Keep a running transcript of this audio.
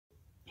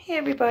Hey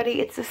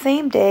everybody, it's the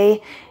same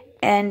day,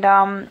 and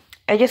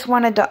I just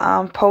wanted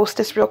to post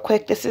this real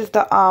quick. This is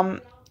the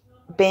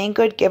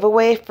Banggood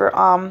giveaway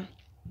for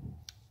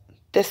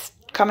this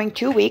coming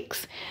 2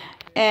 weeks,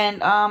 and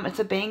it's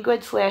a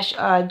Banggood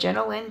 /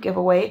 Jennalyn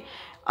giveaway.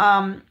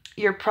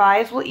 Your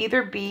prize will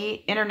either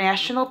be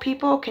international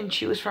people can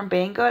choose from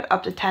Banggood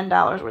up to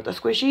 $10 worth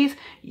of squishies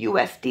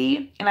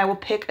USD, and I will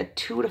pick a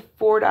 $2 to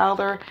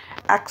 $4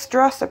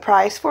 extra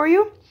surprise for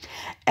you.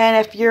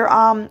 And if you're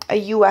a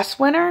US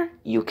winner,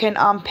 you can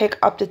pick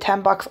up to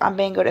 $10 on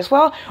Banggood as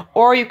well,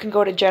 or you can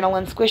go to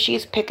Jennalyn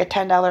Squishies, pick a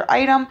 $10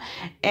 item,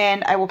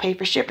 and I will pay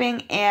for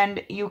shipping,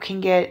 and you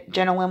can get,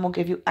 Jennalyn will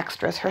give you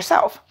extras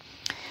herself.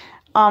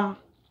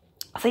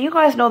 So you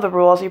guys know the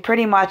rules. You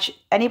pretty much,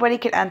 anybody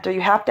can enter. You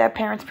have to have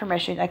parents'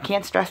 permission. I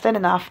can't stress that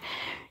enough.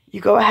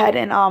 You go ahead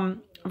and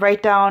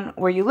write down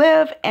where you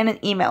live and an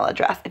email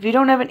address. If you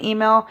don't have an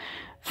email,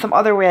 some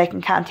other way I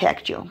can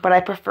contact you, but I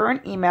prefer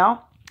an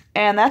email.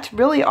 And that's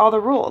really all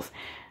the rules.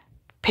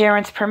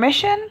 Parents'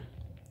 permission,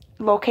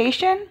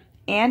 location,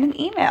 and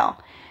an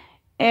email.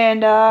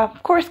 And,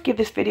 of course, give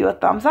this video a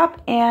thumbs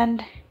up,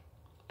 and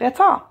that's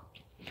all.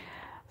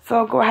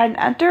 So go ahead and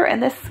enter.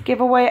 And this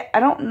giveaway, I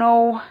don't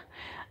know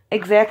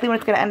exactly when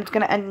it's going to end. It's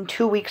going to end in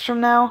 2 weeks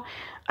from now.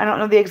 I don't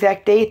know the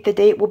exact date. The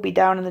date will be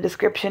down in the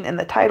description and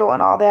the title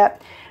and all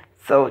that.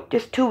 So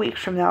just 2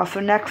 weeks from now. So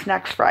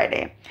next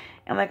Friday.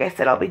 And like I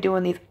said, I'll be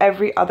doing these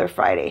every other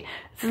Friday.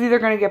 This is either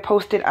going to get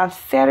posted on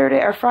Saturday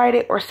or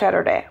Friday or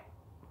Saturday.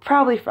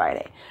 Probably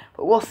Friday,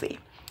 but we'll see.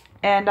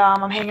 And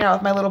I'm hanging out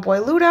with my little boy,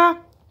 Luda.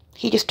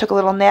 He just took a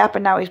little nap,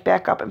 and now he's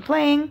back up and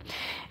playing.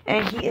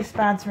 And he is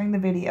sponsoring the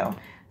video.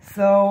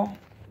 So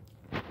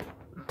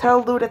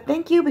tell Luda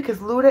thank you, because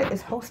Luda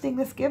is hosting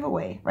this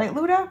giveaway. Right,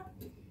 Luda?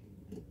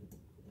 You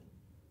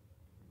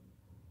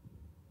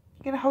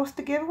going to host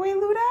the giveaway,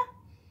 Luda?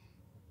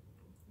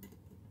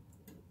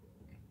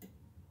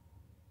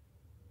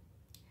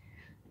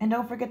 And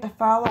don't forget to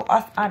follow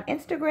us on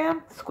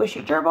Instagram,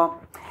 Squishy Gerbil.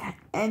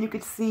 And you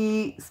can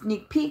see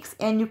sneak peeks,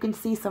 and you can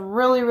see some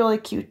really, really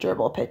cute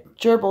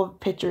gerbil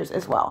pictures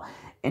as well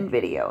in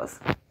videos.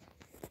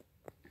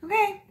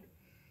 Okay.